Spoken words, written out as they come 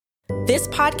This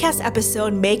podcast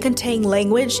episode may contain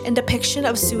language and depiction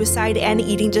of suicide and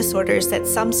eating disorders that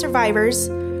some survivors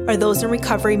or those in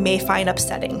recovery may find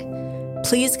upsetting.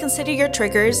 Please consider your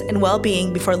triggers and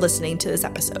well-being before listening to this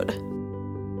episode.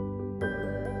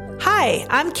 Hi,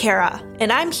 I'm Kara,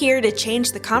 and I'm here to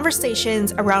change the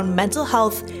conversations around mental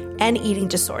health and eating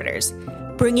disorders,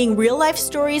 bringing real-life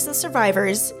stories of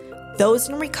survivors, those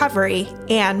in recovery,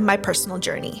 and my personal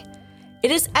journey. It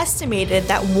is estimated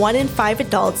that 1 in 5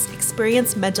 adults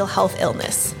experience mental health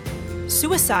illness.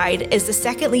 Suicide is the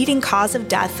second leading cause of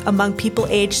death among people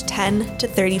aged 10 to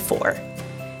 34.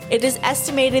 It is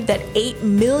estimated that 8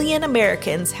 million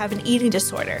Americans have an eating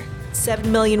disorder,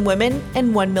 7 million women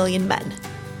and 1 million men.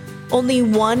 Only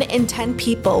 1 in 10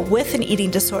 people with an eating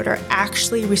disorder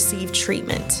actually receive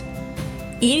treatment.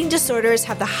 Eating disorders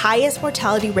have the highest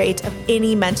mortality rate of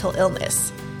any mental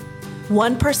illness.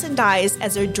 1 person dies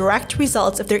as a direct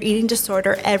result of their eating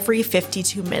disorder every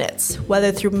 52 minutes,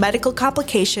 whether through medical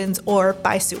complications or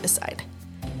by suicide.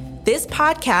 This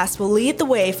podcast will lead the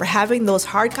way for having those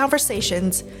hard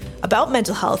conversations about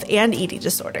mental health and eating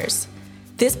disorders.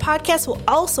 This podcast will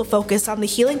also focus on the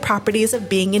healing properties of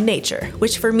being in nature,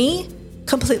 which for me,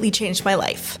 completely changed my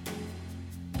life.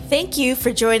 Thank you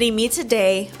for joining me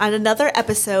today on another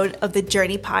episode of the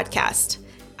Journey Podcast.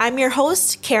 I'm your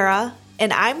host, Kara,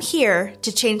 and I'm here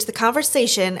to change the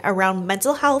conversation around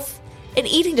mental health and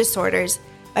eating disorders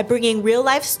by bringing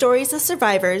real-life stories of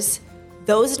survivors,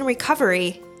 those in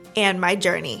recovery, and my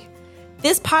journey.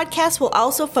 This podcast will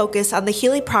also focus on the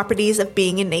healing properties of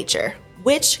being in nature,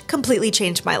 which completely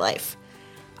changed my life.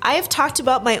 I have talked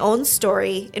about my own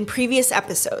story in previous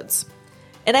episodes,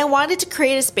 and I wanted to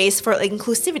create a space for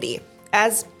inclusivity,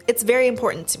 as it's very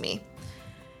important to me,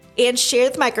 and share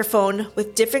the microphone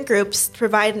with different groups to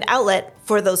provide an outlet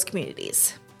for those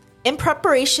communities. In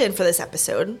preparation for this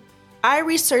episode, I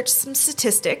researched some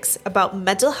statistics about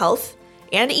mental health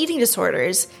and eating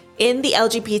disorders in the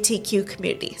LGBTQ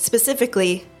community,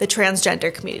 specifically the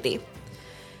transgender community.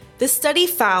 The study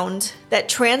found that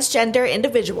transgender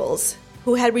individuals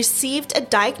who had received a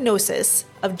diagnosis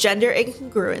of gender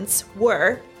incongruence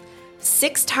were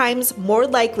 6 times more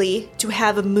likely to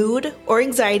have a mood or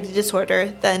anxiety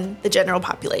disorder than the general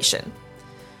population.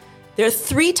 They're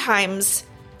 3 times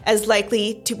as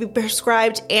likely to be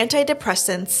prescribed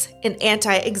antidepressants and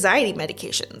anti-anxiety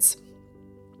medications.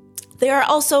 They are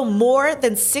also more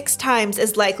than 6 times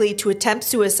as likely to attempt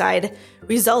suicide,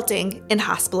 resulting in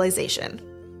hospitalization.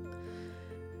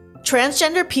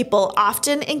 Transgender people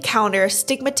often encounter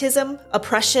stigmatism,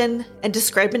 oppression, and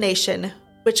discrimination,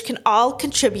 which can all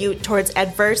contribute towards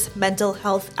adverse mental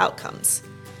health outcomes.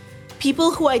 People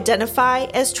who identify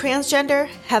as transgender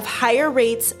have higher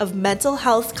rates of mental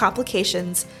health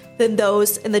complications than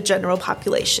those in the general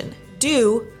population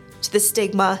due to the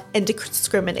stigma and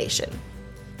discrimination.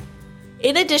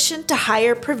 In addition to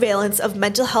higher prevalence of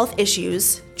mental health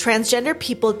issues, transgender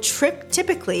people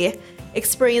typically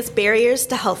experience barriers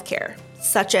to healthcare,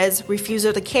 such as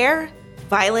refusal to care,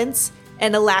 violence,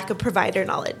 and a lack of provider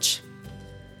knowledge.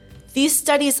 These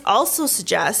studies also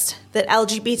suggest that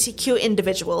LGBTQ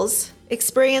individuals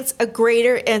experience a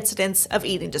greater incidence of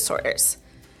eating disorders.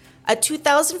 A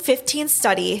 2015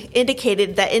 study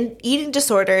indicated that eating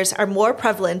disorders are more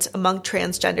prevalent among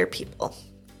transgender people.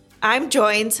 I'm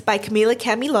joined by Camila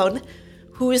Camilon,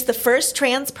 who is the first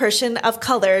trans person of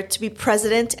color to be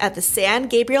president at the San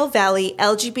Gabriel Valley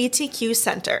LGBTQ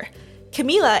Center.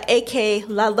 Camila, aka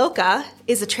La Loca,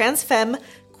 is a trans femme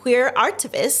queer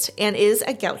artivist and is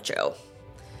a gaucho.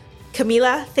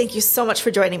 Camila, thank you so much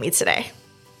for joining me today.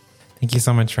 Thank you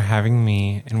so much for having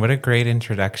me, and what a great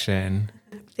introduction.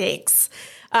 Thanks.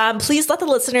 Please let the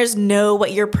listeners know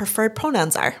what your preferred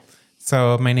pronouns are.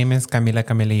 So my name is Camila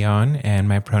Camilion, and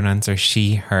my pronouns are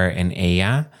she, her, and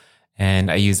ella. And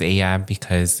I use ella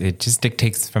because it just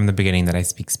dictates from the beginning that I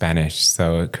speak Spanish.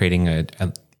 So creating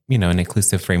an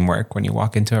inclusive framework when you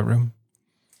walk into a room.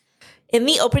 In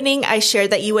the opening, I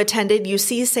shared that you attended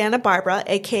UC Santa Barbara,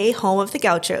 aka home of the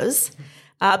Gauchos.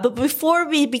 But before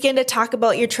we begin to talk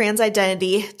about your trans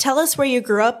identity, tell us where you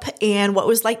grew up and what it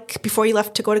was like before you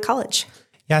left to go to college.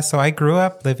 Yeah, so I grew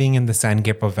up living in the San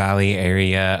Gabriel Valley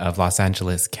area of Los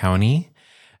Angeles County.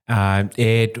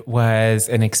 It was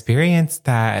an experience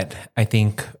that I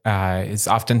think is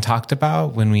often talked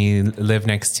about when we live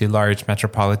next to large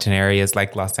metropolitan areas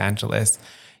like Los Angeles,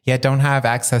 yet don't have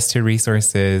access to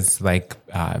resources like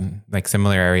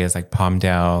similar areas like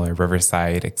Palmdale or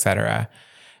Riverside, etc.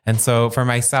 And so for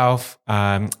myself,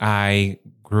 I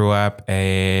grew up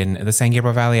in the San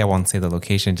Gabriel Valley. I won't say the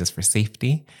location just for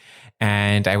safety.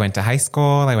 And I went to high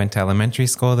school. I went to elementary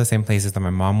school, the same places that my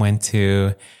mom went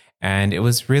to. And it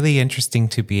was really interesting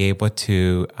to be able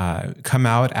to come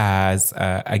out as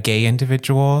a gay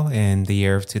individual in the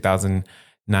year of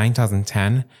 2009,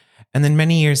 2010. And then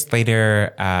many years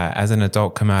later, as an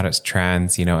adult, come out as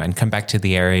trans, and come back to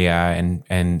the area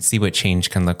and see what change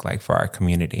can look like for our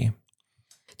community.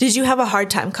 Did you have a hard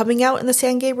time coming out in the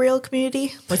San Gabriel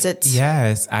community? Was it?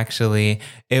 Yes, actually,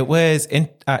 it was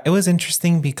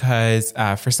interesting because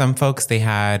for some folks, they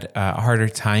had a harder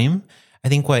time. I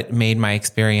think what made my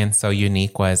experience so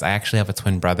unique was I actually have a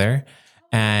twin brother,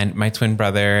 and my twin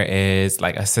brother is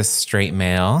like a cis straight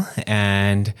male,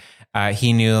 and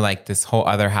he knew like this whole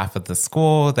other half of the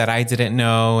school that I didn't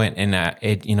know. And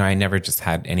I never just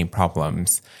had any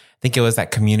problems. I think it was that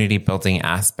community building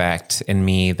aspect in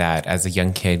me that as a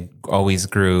young kid always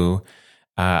grew.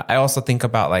 I also think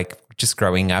about like just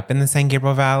growing up in the San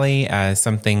Gabriel Valley as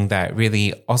something that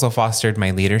really also fostered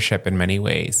my leadership in many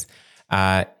ways.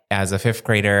 As a fifth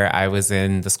grader, I was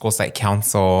in the school site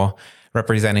council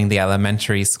representing the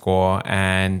elementary school,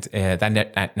 and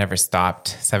that never stopped.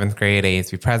 Seventh grade, I used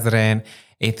to be president.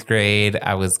 Eighth grade,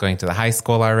 I was going to the high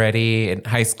school already. In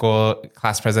high school,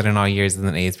 class president all years, and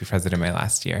then I used to be president my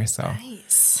last year. So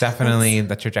definitely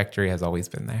the trajectory has always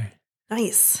been there.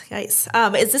 Nice. Is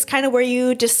this kind of where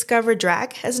you discovered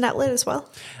drag as an outlet as well?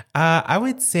 I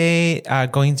would say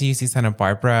going to UC Santa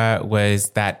Barbara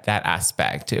was that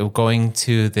aspect. Going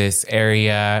to this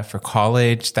area for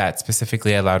college that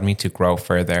specifically allowed me to grow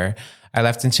further. I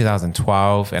left in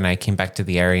 2012 and I came back to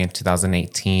the area in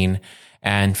 2018.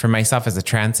 And for myself as a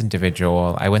trans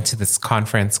individual, I went to this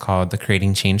conference called the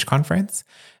Creating Change Conference.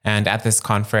 And at this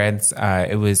conference,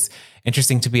 it was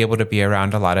interesting to be able to be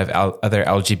around a lot of other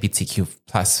LGBTQ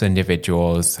plus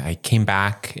individuals. I came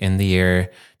back in the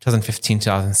year 2015,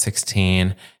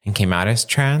 2016 and came out as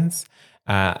trans.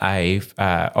 I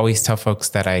always tell folks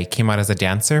that I came out as a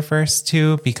dancer first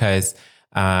too, because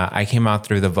I came out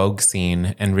through the Vogue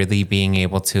scene, and really being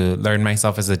able to learn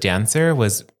myself as a dancer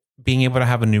was being able to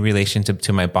have a new relationship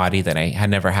to my body that I had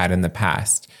never had in the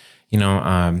past.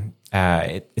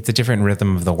 It's a different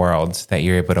rhythm of the world that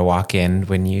you're able to walk in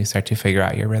when you start to figure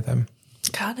out your rhythm.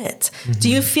 Got it. Mm-hmm. Do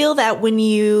you feel that when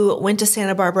you went to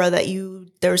Santa Barbara that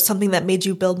there was something that made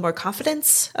you build more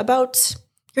confidence about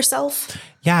yourself?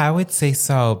 Yeah, I would say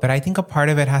so. But I think a part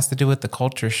of it has to do with the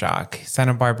culture shock.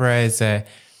 Santa Barbara is a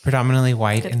predominantly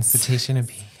white institution of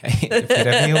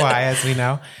PWI, as we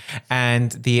know.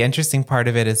 And the interesting part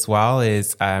of it as well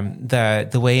is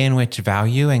the way in which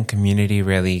value and community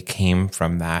really came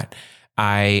from that.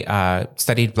 I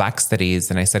studied Black studies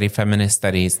and I studied feminist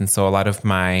studies. And so a lot of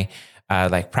my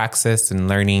praxis and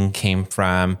learning came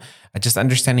from just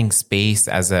understanding space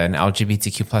as an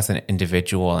LGBTQ plus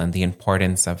individual and the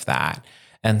importance of that.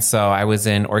 And so I was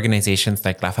in organizations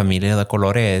like La Familia de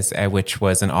Colores, which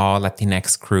was an all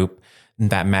Latinx group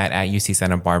that met at UC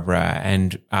Santa Barbara.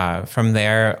 And from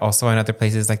there, also in other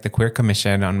places like the Queer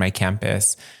Commission on my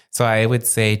campus. So I would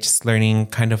say just learning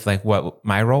kind of like what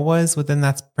my role was within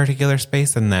that particular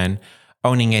space and then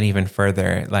owning it even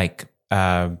further.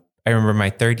 I remember my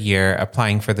third year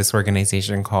applying for this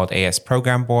organization called AS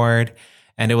Program Board.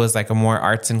 And it was like a more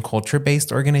arts and culture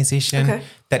based organization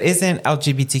that isn't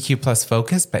LGBTQ plus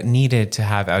focused, but needed to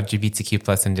have LGBTQ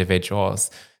plus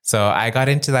individuals. So I got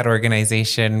into that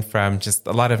organization from just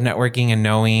a lot of networking and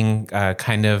knowing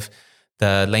kind of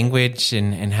the language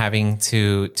and having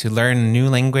to learn new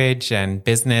language and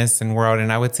business and world.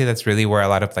 And I would say that's really where a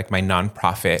lot of like my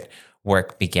nonprofit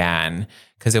work began,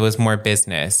 because it was more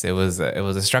business. It was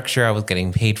a structure. I was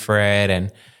getting paid for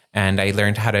it. And I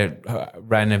learned how to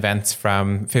run events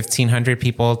from 1,500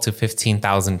 people to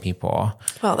 15,000 people.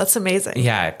 Wow, that's amazing.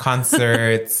 Yeah,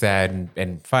 concerts and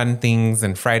fun things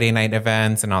and Friday night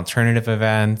events and alternative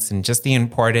events, and just the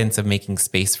importance of making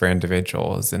space for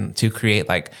individuals and to create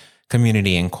like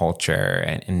community and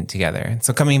culture and together. And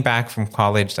so coming back from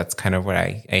college, that's kind of what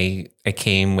I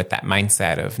came with that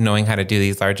mindset of knowing how to do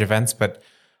these large events, but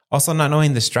also not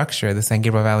knowing the structure. The San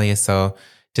Gabriel Valley is so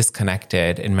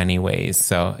disconnected in many ways.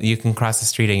 So you can cross the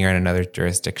street and you're in another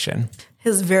jurisdiction.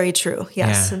 It's very true.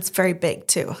 Yes. Yeah. It's very big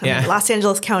too. I mean, Los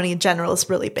Angeles County in general is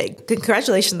really big.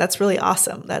 Congratulations. That's really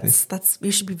awesome. That's,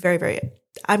 you should be very, very,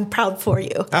 I'm proud for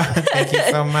you. Thank you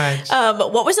so much.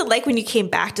 What was it like when you came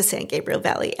back to San Gabriel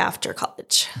Valley after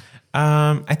college?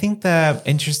 I think the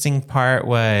interesting part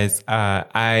was,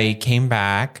 I came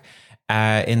back,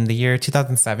 in the year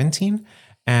 2017.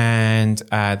 And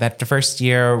that the first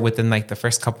year, within like the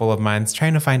first couple of months,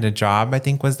 trying to find a job, I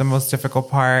think was the most difficult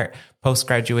part.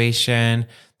 Post-graduation,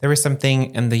 there was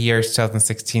something in the years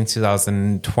 2016,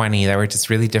 2020 that were just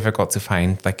really difficult to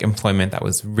find like employment that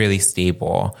was really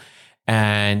stable.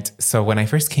 And so when I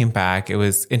first came back, it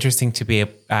was interesting to be,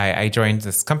 I joined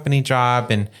this company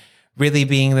job, and really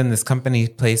being in this company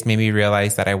place made me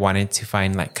realize that I wanted to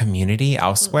find like community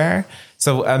elsewhere.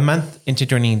 So a month into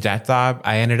joining that job,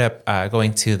 I ended up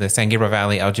going to the San Gabriel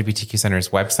Valley LGBTQ Center's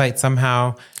website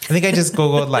somehow. I think I just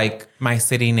Googled like my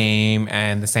city name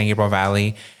and the San Gabriel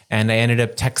Valley, and I ended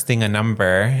up texting a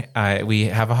number. We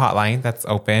have a hotline that's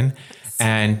open.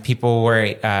 And people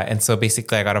were, and so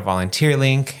basically I got a volunteer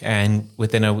link, and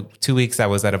within 2 weeks I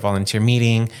was at a volunteer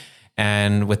meeting.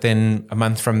 And within a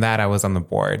month from that, I was on the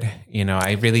board. You know,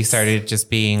 I really started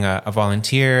just being a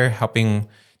volunteer,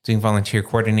 doing volunteer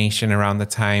coordination around the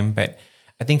time. But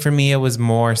I think for me, it was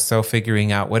more so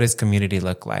figuring out what does community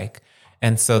look like.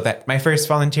 And so that my first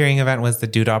volunteering event was the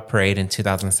Doodah Parade in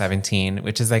 2017,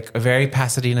 which is like a very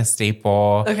Pasadena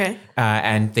staple. Okay.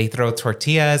 And they throw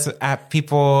tortillas at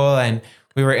people. And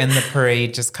we were in the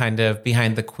parade just kind of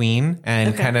behind the Queen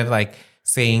and kind of like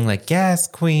saying like, yes,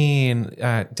 Queen,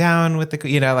 down with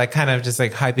the, like kind of just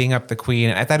like hyping up the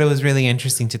Queen. I thought it was really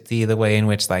interesting to see the way in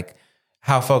which like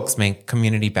how folks make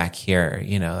community back here,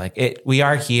 we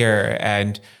are here.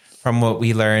 And from what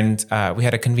we learned, we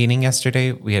had a convening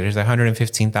yesterday. There's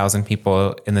 115,000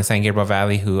 people in the San Gabriel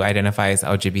Valley who identify as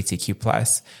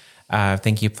LGBTQ+.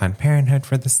 Thank you, Planned Parenthood,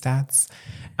 for the stats.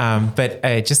 But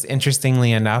just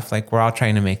interestingly enough, like we're all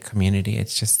trying to make community.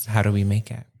 It's just how do we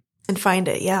make it? And find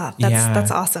it. Yeah.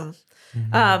 That's awesome.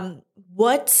 Mm-hmm.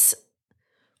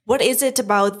 What is it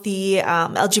about the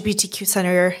LGBTQ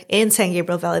Center in San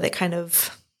Gabriel Valley that kind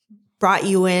of brought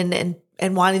you in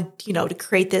and wanted, to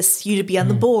create this, you to be on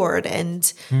the board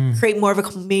and create more of a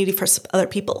community for other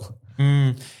people?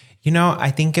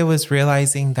 I think it was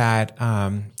realizing that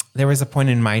there was a point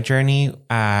in my journey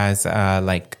as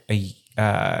when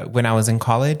I was in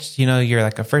college, you're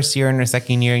like a first year and a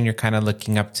second year, and you're kind of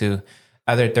looking up to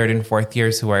other third and fourth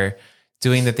years who are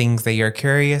doing the things that you're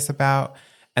curious about.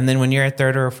 And then when you're at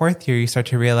third or fourth year, you start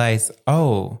to realize,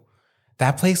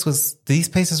 these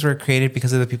places were created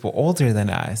because of the people older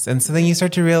than us. And so then you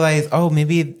start to realize,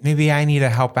 maybe I need to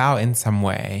help out in some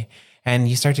way. And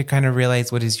you start to kind of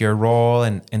realize what is your role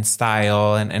and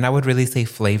style. And I would really say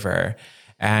flavor.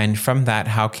 And from that,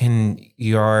 how can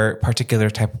your particular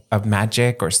type of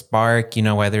magic or spark,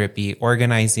 whether it be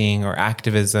organizing or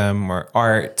activism or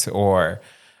art or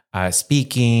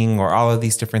speaking or all of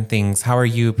these different things, how are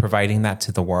you providing that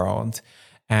to the world?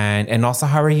 And also,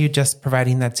 how are you just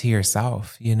providing that to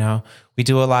yourself? We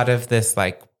do a lot of this,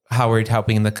 like how we're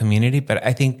helping the community, but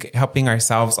I think helping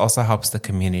ourselves also helps the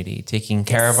community, taking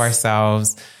care of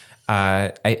ourselves.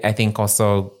 I think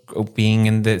also being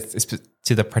in this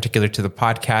to the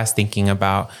podcast, thinking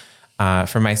about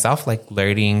for myself, like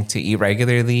learning to eat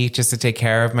regularly just to take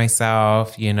care of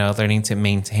myself, learning to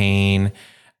maintain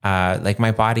like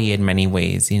my body in many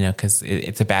ways, because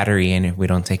it's a battery, and if we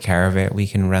don't take care of it, we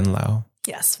can run low.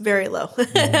 Yes, very low.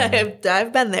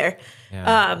 I've been there.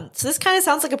 Yeah. So this kind of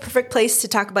sounds like a perfect place to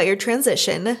talk about your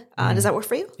transition. Does that work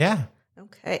for you? Yeah.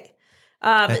 Okay.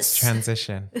 Let's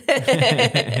transition.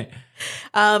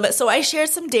 So I shared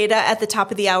some data at the top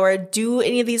of the hour. Do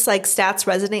any of these like stats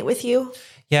resonate with you?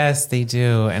 Yes, they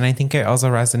do. And I think it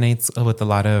also resonates with a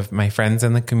lot of my friends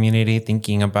in the community,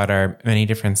 thinking about our many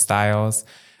different styles.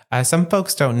 Some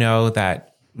folks don't know that,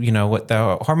 what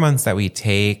the hormones that we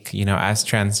take, as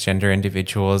transgender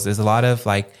individuals is a lot of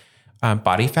like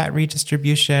body fat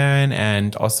redistribution.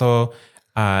 And also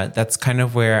that's kind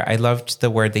of where I loved the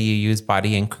word that you use,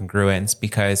 body incongruence,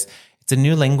 because it's a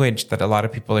new language that a lot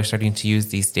of people are starting to use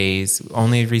these days.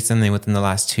 Only recently, within the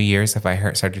last 2 years, have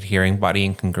I started hearing body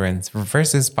incongruence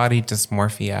versus body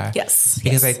dysmorphia. Yes.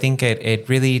 Because I think it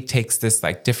really takes this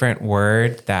like different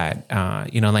word that,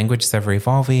 language is ever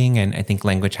evolving. And I think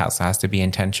language also has to be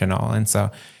intentional. And so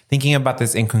thinking about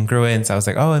this incongruence, I was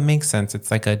like, it makes sense.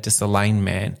 It's like a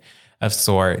disalignment of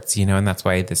sorts, and that's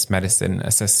why this medicine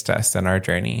assists us in our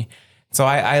journey. So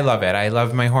I love it. I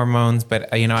love my hormones,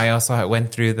 but I also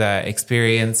went through the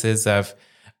experiences of,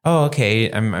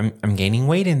 I'm gaining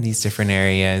weight in these different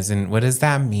areas, and what does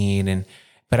that mean?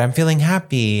 But I'm feeling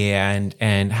happy,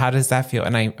 and how does that feel?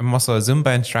 And I'm also a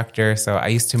Zumba instructor, so I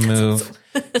used to move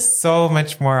so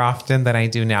much more often than I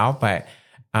do now, but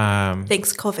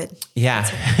thanks, COVID. Yeah.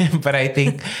 But I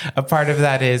think a part of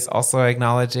that is also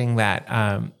acknowledging that,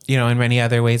 in many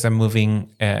other ways, I'm moving,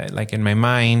 like in my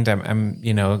mind, I'm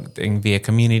via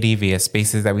community, via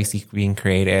spaces that we see being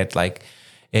created. Like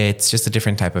it's just a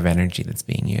different type of energy that's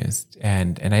being used.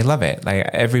 And I love it. Like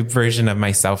every version of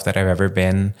myself that I've ever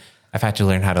been, I've had to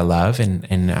learn how to love.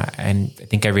 And I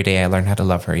think every day I learn how to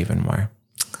love her even more.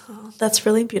 That's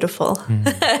really beautiful.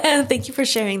 Mm-hmm. Thank you for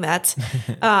sharing that.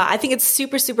 I think it's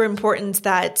super, super important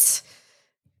that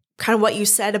kind of what you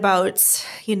said about,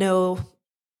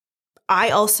 I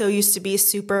also used to be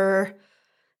super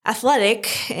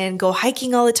athletic and go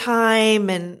hiking all the time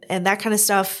and that kind of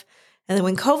stuff. And then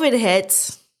when COVID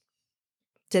hit,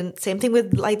 same thing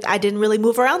with I didn't really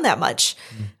move around that much.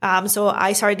 So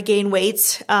I started to gain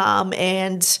weight,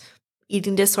 and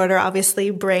eating disorder, obviously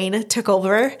brain took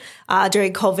over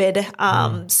during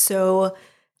COVID. So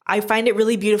I find it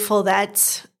really beautiful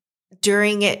that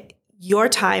during your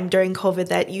time during COVID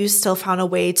that you still found a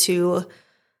way to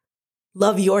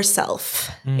love yourself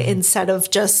instead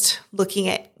of just looking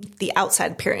at the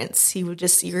outside appearance. You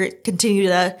continue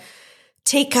to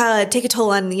take a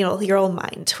toll on, your own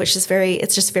mind, which is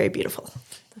it's just very beautiful.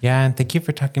 Yeah. And thank you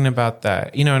for talking about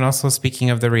that, and also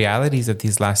speaking of the realities of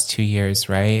these last 2 years,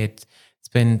 right? It's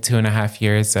been 2.5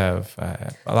 years of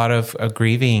a lot of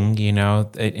grieving,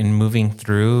 in moving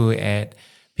through it,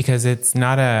 because it's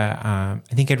not I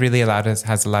think it really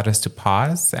has allowed us to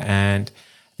pause and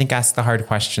I think ask the hard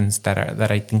questions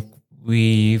that I think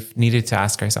we've needed to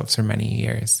ask ourselves for many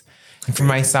years. And for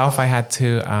myself, I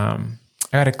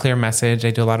got a clear message.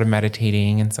 I do a lot of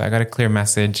meditating. And so I got a clear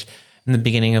message in the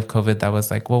beginning of COVID that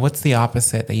was like, well, what's the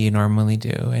opposite that you normally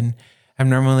do? And I'm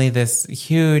normally this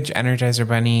huge Energizer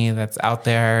bunny that's out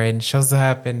there and shows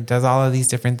up and does all of these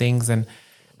different things. And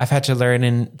I've had to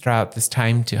learn throughout this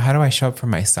time how do I show up for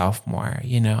myself more?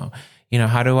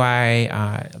 How do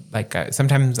I,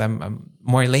 sometimes I'm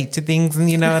more late to things and,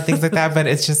 things like that. But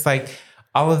it's just like,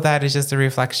 all of that is just a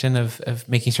reflection of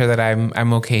making sure that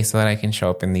I'm okay so that I can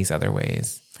show up in these other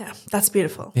ways. Yeah, that's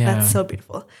beautiful. Yeah. That's so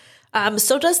beautiful.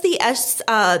 So does the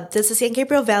San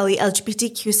Gabriel Valley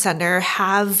LGBTQ Center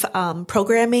have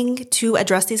programming to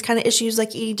address these kind of issues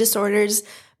like eating disorders,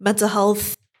 mental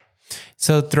health?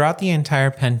 So throughout the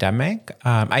entire pandemic,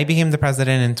 I became the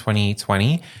president in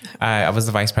 2020. I was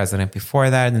the vice president before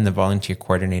that and then the volunteer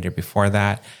coordinator before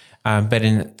that. But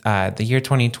in the year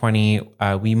 2020,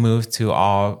 we moved to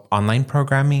all online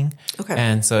programming. Okay.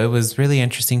 And so it was really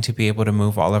interesting to be able to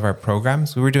move all of our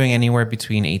programs. We were doing anywhere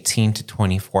between 18 to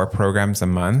 24 programs a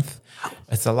month.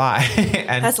 It's a lot.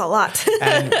 That's a lot.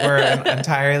 And we're an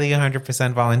entirely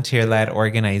 100% volunteer-led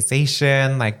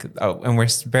organization. And we're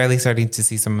barely starting to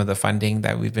see some of the funding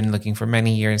that we've been looking for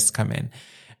many years come in.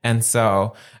 And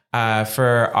so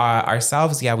for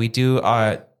ourselves, we do...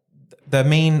 the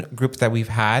main group that we've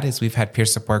had peer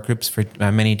support groups for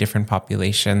many different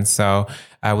populations. So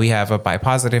we have a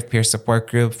bi-positive peer support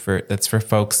group that's for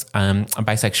folks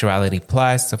bisexuality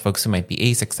plus, so folks who might be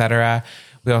ace, etc.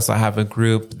 We also have a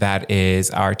group that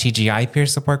is our TGI peer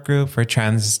support group for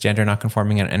transgender,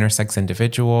 non-conforming, and intersex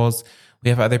individuals. We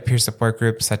have other peer support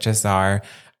groups such as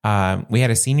we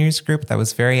had a seniors group that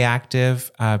was very active,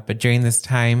 but during this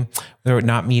time we were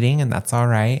not meeting, and that's all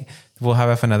right. We'll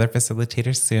have another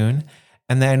facilitator soon.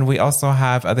 And then we also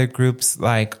have other groups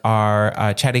like our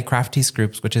Chatty Crafties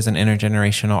groups, which is an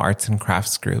intergenerational arts and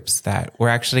crafts groups that we're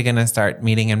actually going to start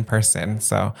meeting in person.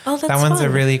 So that one's fun. A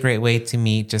really great way to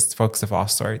meet just folks of all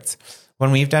sorts.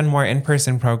 When we've done more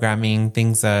in-person programming,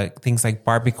 things like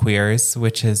Barbecuers,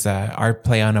 which is our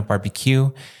play on a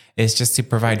barbecue, is just to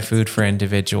provide food for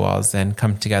individuals and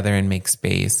come together and make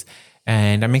space.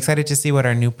 And I'm excited to see what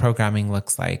our new programming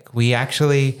looks like. We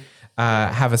actually...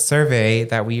 have a survey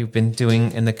that we've been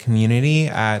doing in the community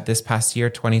this past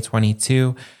year,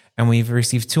 2022, and we've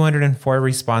received 204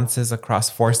 responses across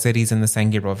 4 cities in the San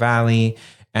Gabriel Valley.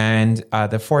 And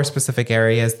the 4 specific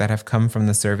areas that have come from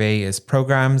the survey is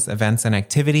programs, events, and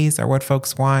activities are what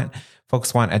folks want.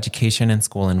 Folks want education and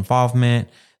school involvement.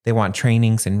 They want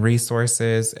trainings and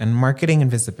resources and marketing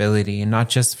and visibility, and not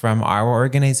just from our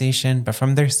organization, but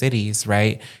from their cities,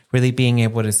 right? Really being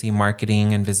able to see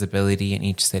marketing and visibility in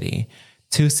each city.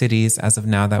 2 cities, as of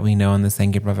now, that we know in the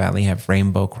San Gabriel Valley have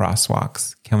rainbow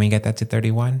crosswalks. Can we get that to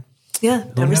 31? Yeah,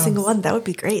 every single one. That would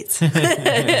be great.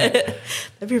 That'd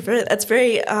be brilliant. That's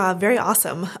very, very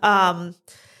awesome.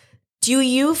 Do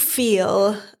you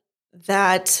feel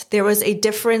that there was a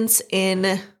difference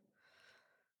in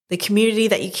the community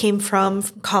that you came from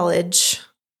college,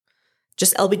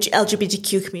 just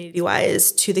LGBTQ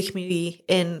community-wise, to the community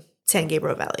in San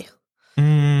Gabriel Valley?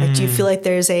 Like, do you feel like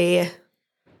there's a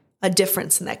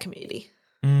difference in that community?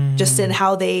 Just in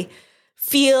how they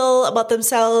feel about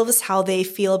themselves, how they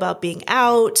feel about being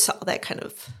out, all that kind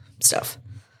of stuff?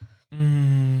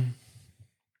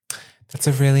 That's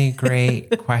a really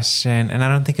great question. And I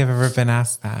don't think I've ever been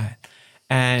asked that.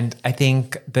 And I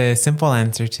think the simple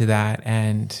answer to that,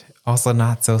 and also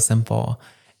not so simple,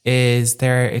 is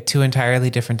there are 2 entirely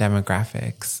different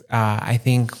demographics. I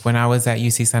think when I was at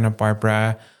UC Santa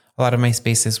Barbara, a lot of my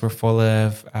spaces were full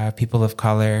of people of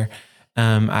color.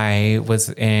 I was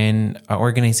in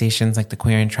organizations like the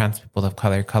Queer and Trans People of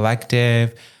Color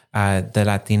Collective, the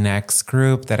Latinx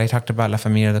group that I talked about, La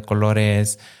Familia de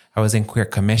Colores. I was in Queer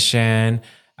Commission.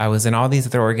 I was in all these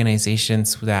other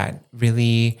organizations that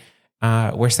really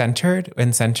were centered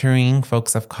and centering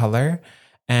folks of color.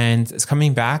 And it's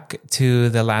coming back to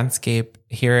the landscape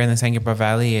here in the San Gabriel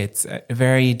Valley. It's a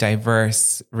very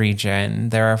diverse region.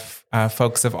 There are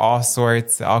folks of all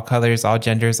sorts, all colors, all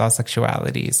genders, all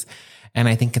sexualities. And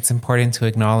I think it's important to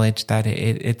acknowledge that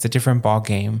it's a different ball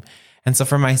game. And so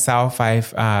for myself,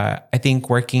 I think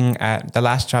working at the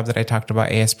last job that I talked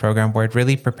about, AS Program Board,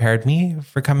 really prepared me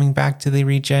for coming back to the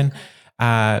region.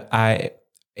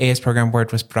 AS Program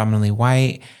Board was predominantly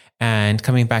white, and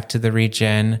coming back to the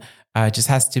region just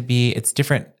has to be, it's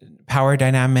different power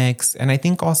dynamics. And I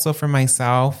think also for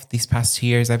myself, these past 2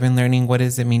 years, I've been learning what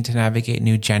does it mean to navigate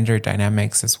new gender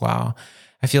dynamics as well.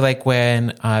 I feel like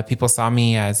when people saw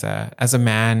me as a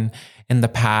man in the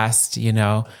past,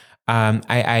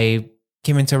 I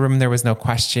came into a room, there was no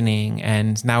questioning.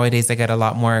 And nowadays I get a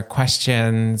lot more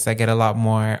questions. I get a lot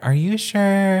more, are you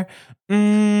sure?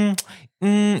 Kind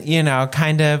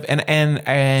of. And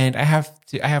I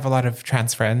have a lot of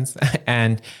trans friends,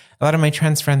 and a lot of my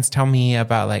trans friends tell me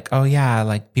about like, oh yeah,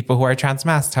 like people who are trans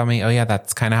masks tell me, oh yeah,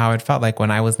 that's kind of how it felt like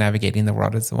when I was navigating the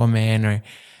world as a woman, or,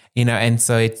 and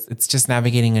so it's just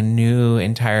navigating a new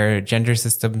entire gender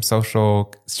system,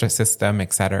 social system,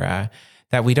 et cetera,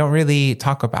 that we don't really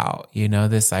talk about,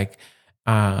 this like,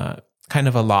 kind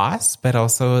of a loss, but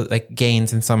also like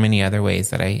gains in so many other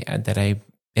ways that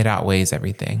it outweighs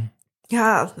everything.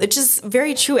 Yeah, which is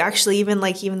very true, actually, even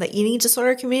the eating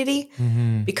disorder community,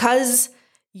 because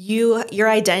your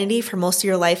identity for most of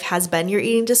your life has been your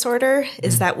eating disorder,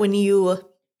 is that when you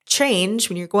change,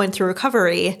 when you're going through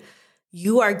recovery,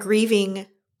 you are grieving,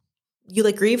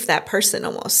 grieve that person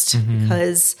almost,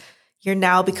 because you're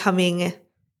now becoming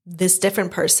this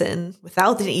different person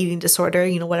without an eating disorder,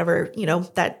 whatever,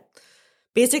 that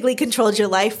basically controlled your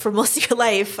life for most of your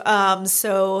life.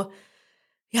 So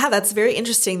yeah, that's very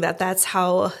interesting that's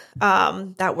how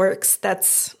that works.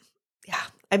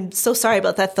 I'm so sorry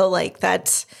about that though. Like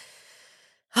that,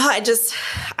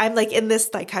 I'm like in this,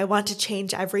 like, I want to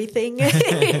change everything, so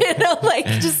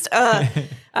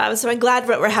I'm glad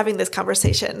that we're having this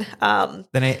conversation.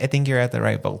 Then I think you're at the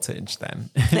right voltage then.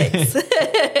 Thanks.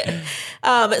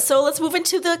 So let's move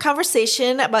into the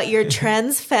conversation about your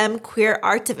trans femme queer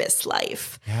artivist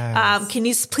life. Yes. Can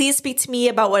you please speak to me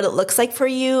about what it looks like for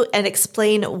you and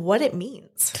explain what it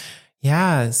means?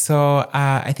 Yeah. So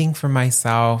I think for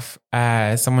myself,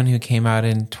 someone who came out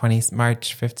in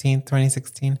March 15th,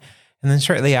 2016, and then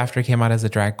shortly after came out as a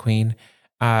drag queen,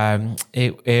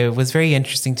 it was very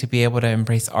interesting to be able to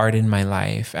embrace art in my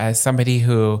life as somebody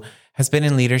who has been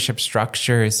in leadership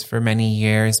structures for many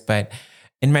years, but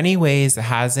in many ways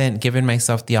hasn't given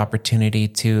myself the opportunity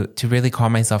to really call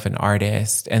myself an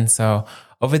artist. And so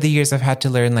over the years, I've had to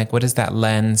learn, like, what does that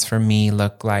lens for me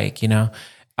look like,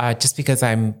 just because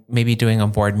I'm maybe doing a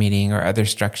board meeting or other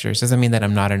structures doesn't mean that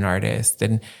I'm not an artist.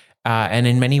 And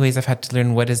in many ways, I've had to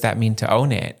learn what does that mean to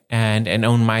own it and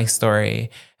own my story.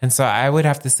 And so I would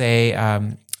have to say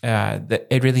that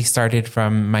it really started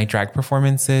from my drag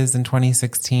performances in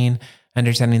 2016,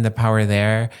 understanding the power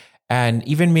there. And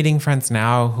even meeting friends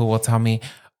now who will tell me,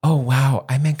 oh, wow,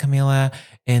 I met Camila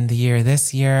in the year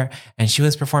this year, and she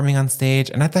was performing on stage,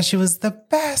 and I thought she was the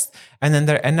best. And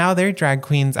now they're drag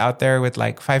queens out there with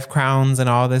like 5 crowns and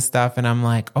all this stuff. And I'm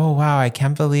like, oh, wow, I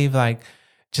can't believe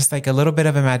just like a little bit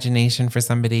of imagination for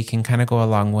somebody can kind of go a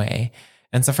long way.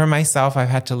 And so for myself, I've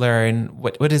had to learn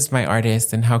what is my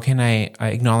artist, and how can I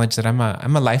acknowledge that I'm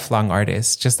a lifelong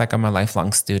artist, just like I'm a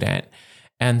lifelong student.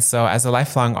 And so as a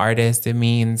lifelong artist, it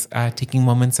means taking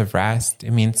moments of rest.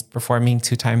 It means performing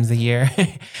 2 times a year.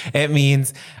 It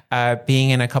means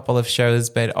being in a couple of shows,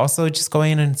 but also just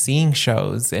going and seeing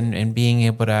shows and being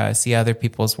able to see other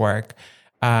people's work.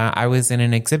 I was in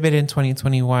an exhibit in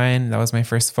 2021. That was my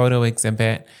first photo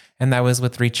exhibit. And that was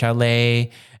with Reach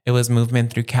LA. It was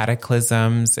Movement Through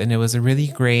Cataclysms. And it was a really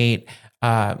great,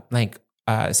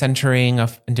 centering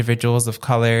of individuals of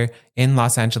color in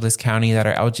Los Angeles County that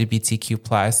are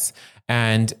LGBTQ+.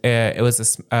 And it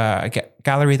was a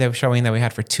gallery that was showing that we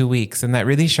had for 2 weeks. And that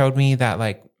really showed me that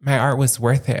like my art was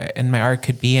worth it, and my art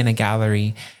could be in a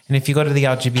gallery. And if you go to the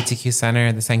LGBTQ Center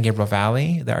in the San Gabriel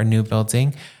Valley, our new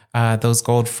building, those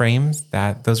gold frames,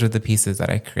 those were the pieces that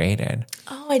I created.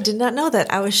 Oh, I did not know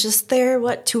that. I was just there,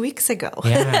 2 weeks ago?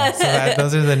 Yeah, so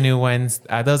those are the new ones.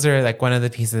 Those are like one of the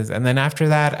pieces. And then after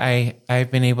that,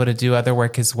 I've been able to do other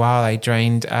work as well. I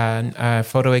joined a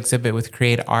photo exhibit with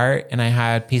Create Art, and I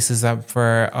had pieces up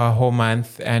for a whole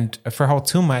month and for a whole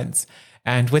 2 months.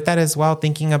 And with that as well,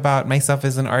 thinking about myself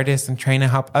as an artist and trying to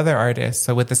help other artists.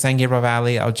 So with the San Gabriel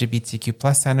Valley LGBTQ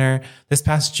Plus Center, this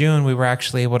past June, we were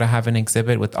actually able to have an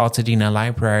exhibit with Altadena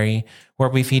Library where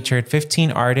we featured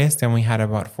 15 artists and we had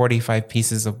about 45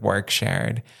 pieces of work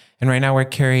shared. And right now we're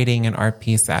curating an art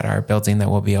piece at our building that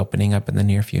will be opening up in the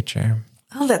near future.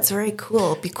 Oh, that's very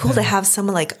cool. It'd be cool to have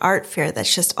someone like art fair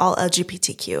that's just all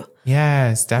LGBTQ.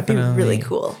 Yes, definitely. That'd be really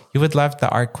cool. You would love the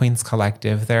Art Queens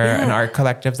Collective. They're an art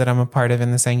collective that I'm a part of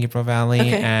in the San Gabriel Valley.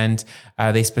 Okay. And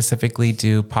they specifically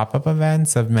do pop-up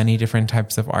events of many different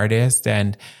types of artists.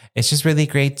 And it's just really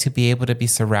great to be able to be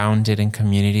surrounded in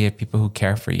community of people who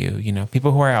care for you,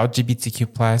 people who are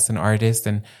LGBTQ plus and artists,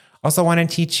 and also want to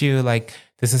teach you like,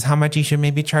 this is how much you should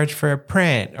maybe charge for a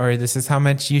print, or this is how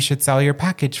much you should sell your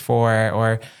package for,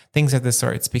 or things of the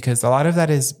sorts, because a lot of that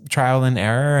is trial and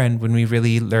error. And when we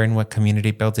really learn what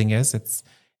community building is, it's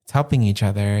helping each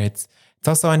other. It's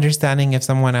also understanding if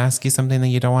someone asks you something that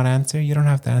you don't want to answer, you don't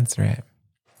have to answer it.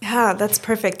 Yeah, that's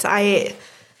perfect.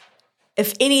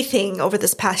 If anything, over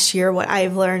this past year, what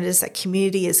I've learned is that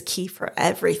community is key for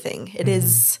everything. It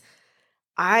is.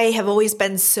 I have always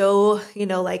been so,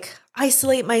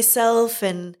 isolate myself,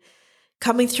 and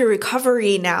coming through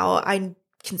recovery now, I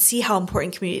can see how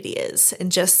important community is,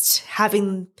 and just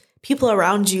having people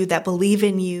around you that believe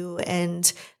in you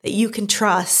and that you can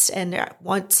trust and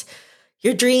want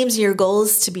your dreams and your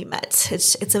goals to be met.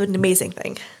 It's an amazing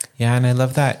thing. Yeah. And I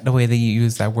love the way that you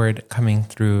use that word coming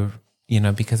through,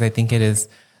 because I think it is,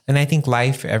 and I think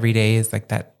life every day is like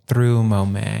that through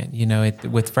moment,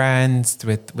 with friends,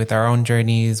 with our own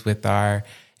journeys, with our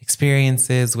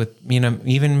experiences, with,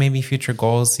 even maybe future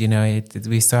goals,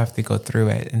 we still have to go through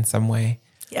it in some way.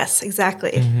 Yes,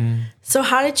 exactly. Mm-hmm. So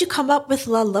how did you come up with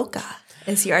La Loca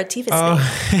as your artist name?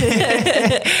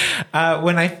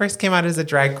 When I first came out as a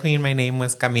drag queen, my name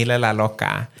was Camila La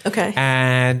Loca. Okay.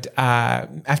 And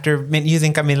after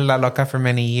using Camila La Loca for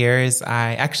many years,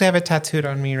 I actually have it tattooed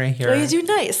on me right here. Oh, you do?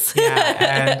 Nice. Yeah,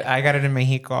 and I got it in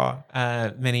Mexico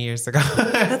many years ago.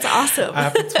 That's awesome.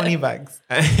 For $20.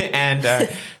 And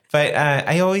but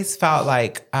I always felt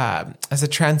like, as a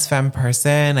trans femme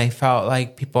person, I felt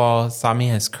like people saw me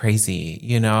as crazy.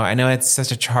 I know it's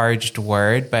such a charged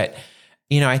word, but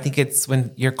I think it's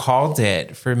when you're called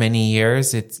it for many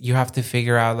years, you have to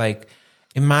figure out like,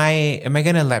 am I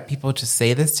going to let people just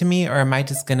say this to me, or am I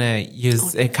just going to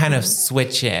use it, kind of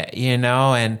switch it,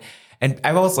 And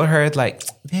I've also heard like,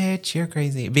 bitch, you're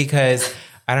crazy, because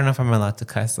I don't know if I'm allowed to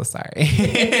cuss, so sorry.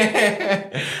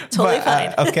 Totally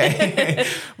fine. Okay.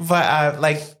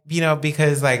 But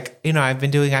because I've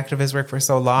been doing activist work for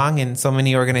so long, and so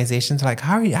many organizations are like,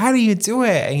 how do you do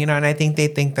it? And I think they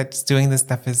think that just doing this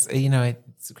stuff is,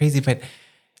 it's crazy. But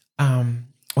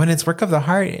when it's work of the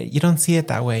heart, you don't see it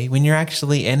that way. When you're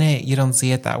actually in it, you don't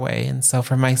see it that way. And so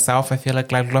for myself, I feel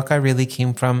like La Loca really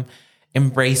came from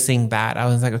embracing that. I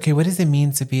was like, okay, what does it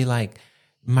mean to be like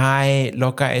my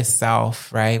loca is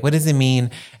self, right? What does it mean?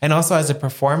 And also as a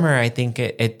performer, I think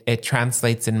it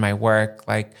translates in my work.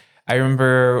 Like I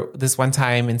remember this one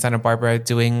time in Santa Barbara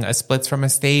doing a splits from a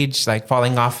stage, like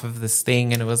falling off of this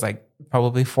thing, and it was like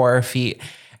probably 4 feet.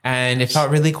 And it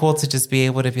felt really cool to just be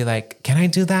able to be like, can I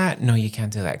do that? No, you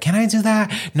can't do that. Can I do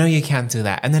that? No, you can't do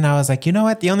that. And then I was like, you know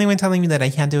what? The only one telling me that I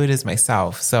can't do it is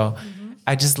myself. So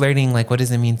I just learning like, what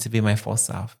does it mean to be my full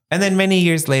self? And then many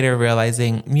years later,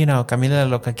 realizing, Camila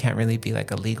La Loca can't really be like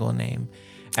a legal name.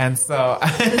 And so,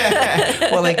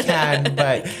 well, it can,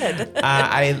 but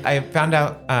I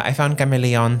found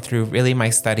Cameleon through really my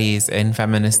studies in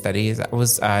feminist studies. I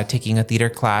was taking a theater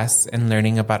class and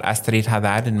learning about Astrid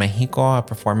Haddad in Mexico, a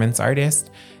performance artist,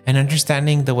 and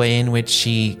understanding the way in which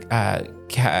she,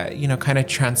 kind of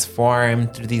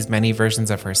transformed through these many versions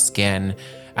of her skin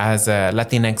as a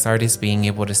Latinx artist, being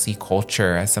able to see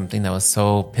culture as something that was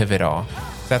so pivotal.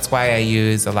 That's why I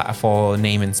use a full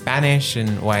name in Spanish,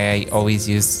 and why I always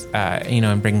use,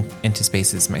 and bring into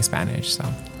spaces my Spanish. So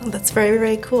that's very,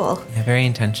 very cool. Yeah, very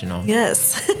intentional.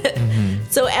 Yes.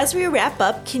 So as we wrap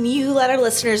up, can you let our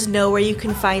listeners know where you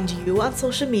can find you on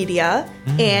social media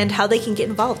and how they can get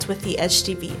involved with the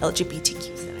HDV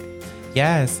LGBTQ Center?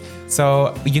 Yes.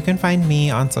 So you can find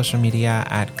me on social media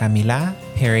at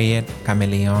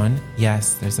Camila_Cameleon.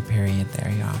 Yes, there's a period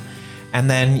there, y'all. And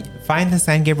then find the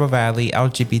San Gabriel Valley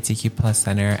LGBTQ Plus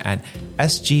Center at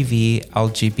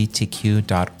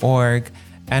sgvlgbtq.org.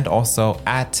 and also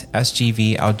at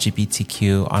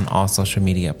SGVLGBTQ on all social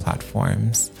media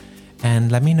platforms.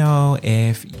 And let me know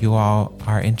if you all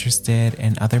are interested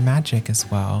in other magic as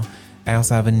well. I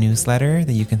also have a newsletter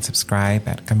that you can subscribe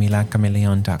at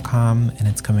CamilaCameleon.com, and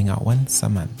it's coming out once a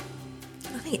month.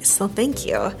 Nice. Well, thank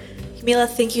you. Camila,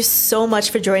 thank you so much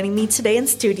for joining me today in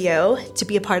studio to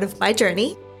be a part of my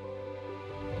journey.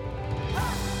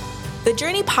 The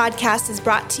Journey podcast is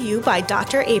brought to you by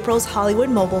Dr. April's Hollywood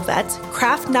Mobile Vet,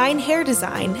 Craft 9 Hair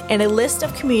Design, and a list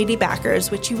of community backers,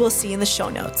 which you will see in the show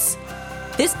notes.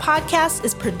 This podcast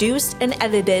is produced and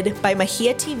edited by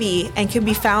Mahia TV and can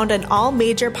be found on all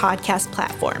major podcast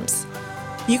platforms.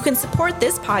 You can support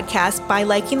this podcast by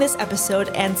liking this episode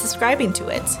and subscribing to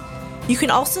it. You can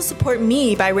also support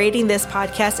me by rating this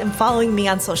podcast and following me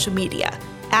on social media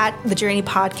at The Journey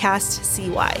Podcast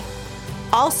CY.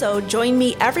 Also, join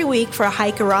me every week for a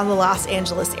hike around the Los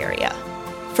Angeles area.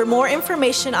 For more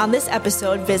information on this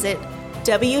episode, visit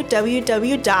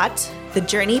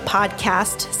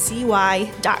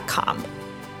www.thejourneypodcastcy.com.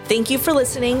 Thank you for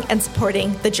listening and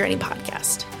supporting The Journey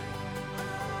Podcast.